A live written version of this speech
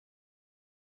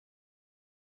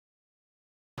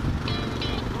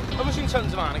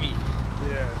Sons of Anarchy.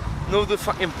 Yeah. No, the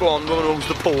fucking blonde woman who owns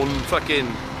the porn fucking...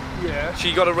 Yeah.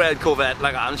 She got a red Corvette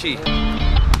like that, hasn't she?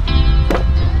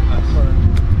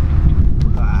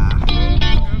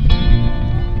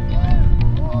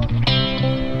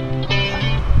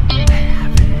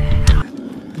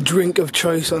 Drink of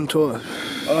choice on tour.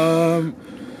 I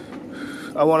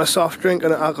want a soft drink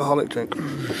and an alcoholic drink.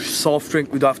 Soft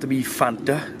drink would have to be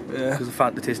Fanta. Yeah. Because the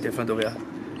Fanta tastes different over here.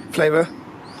 Flavour?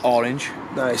 Orange.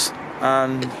 Nice.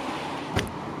 And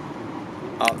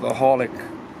alcoholic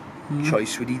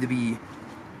choice would either be,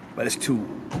 well, it's two.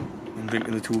 I'm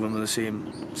drinking the two of them at the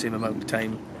same amount of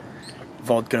time.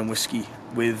 Vodka and whiskey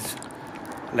with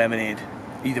lemonade.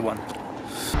 Either one.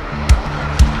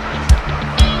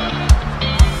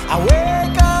 I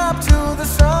wake up to the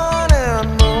sun and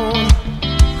moon.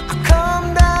 I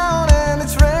come down and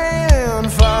it's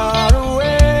raining far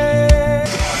away.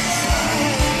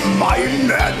 My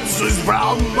nets is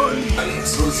brown,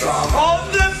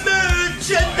 on the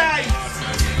merchandise.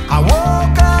 I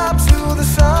woke up to the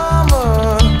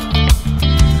summer,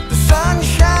 the sun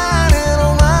shining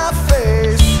on my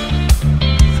face.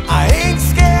 I ain't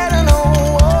scared of no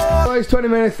war. Guys, 20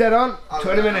 minutes dead on.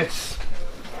 20 minutes.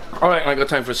 Alright, I got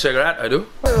time for a cigarette, I do.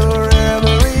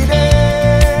 Every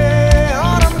day,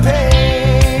 autumn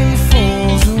pain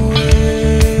falls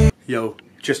away. Yo,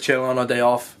 just chilling on a day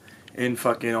off in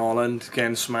fucking Holland,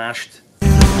 getting smashed.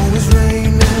 It's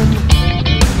raining.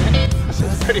 This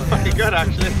is pretty fucking good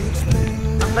actually.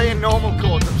 I'm playing normal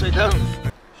chords upside down.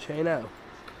 Shay now.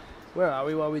 Where are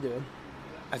we? What are we doing?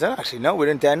 I don't actually know, we're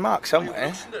in Denmark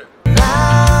somewhere.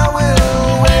 I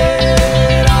will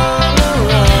wait on the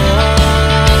run.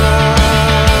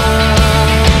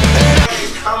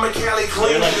 I'm a Cali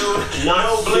clean dude,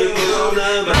 no bling dude.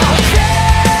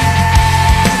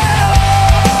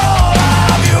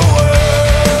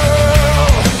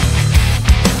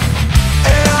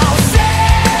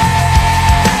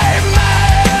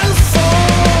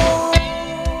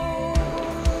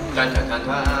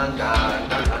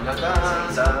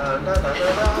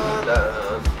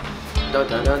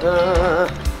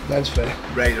 That's fair.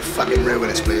 Ready to fucking ruin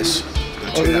this place.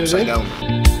 Gonna turn it upside down.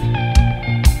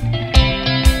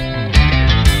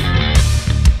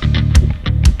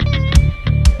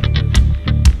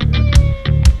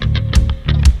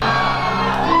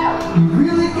 You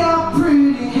really got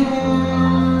pretty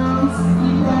hands.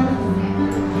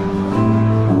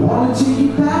 I wanna take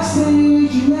you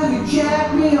backstage. You never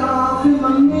jack me off in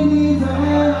my minivan.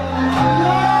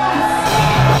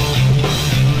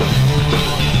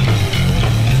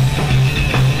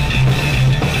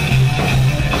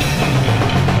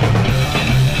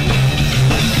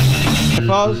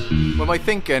 What am I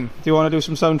thinking? Do you want to do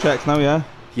some sound checks now, yeah?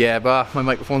 Yeah, but my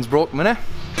microphone's broken, innit?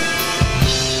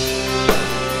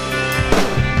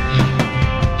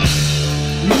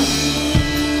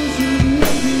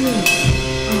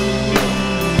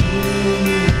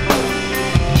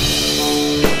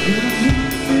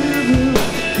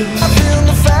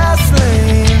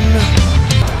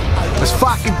 Let's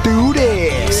fucking do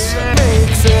this!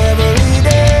 Makes every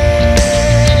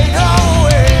day go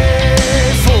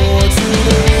away for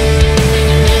today.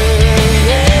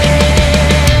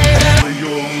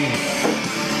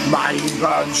 Mein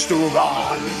Gott, du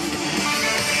Mann!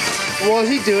 What is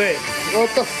he doing? What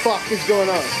the fuck is going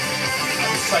on?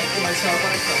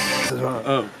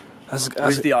 Oh,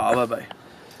 where's the arbor, babe?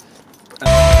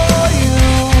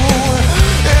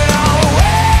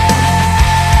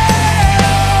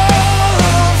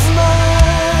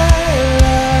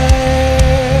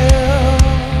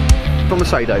 From the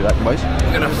side, I reckon, boys.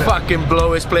 We're gonna fucking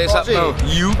blow this place up now.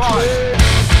 You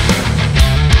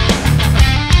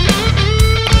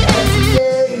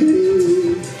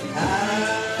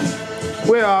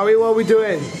Where are we? What are we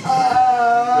doing?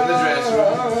 in the dressing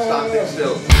room, standing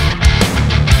still.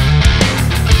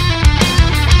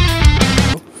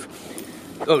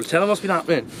 Oh, tell him what's been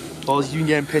happening. Ozzy's been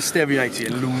getting pissed every night here,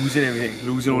 losing everything,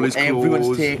 losing all his clothes.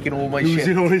 Everyone's taking all my shit.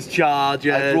 Losing all his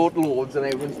chargers. I brought loads and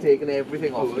everyone's taking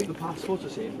everything off me. The passports are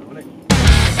safe now, isn't it?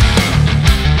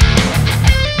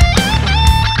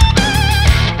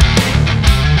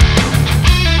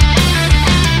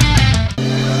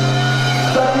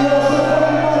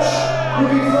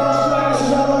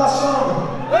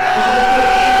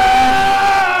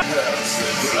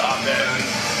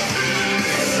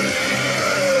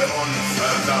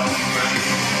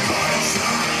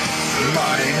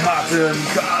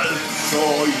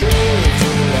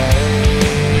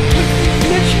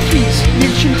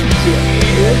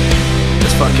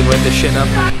 Let's fucking run this shit up.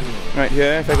 Right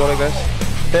here, if I go like this.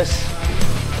 This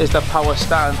is the power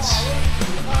stance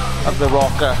of the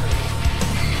rocker.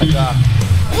 Like that.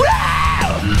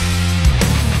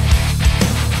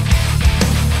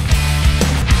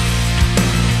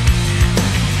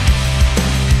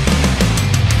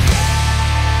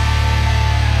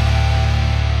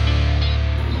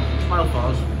 Smile for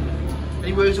us.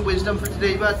 Any words of wisdom for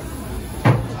today, bud?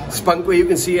 Spunk where you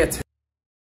can see it.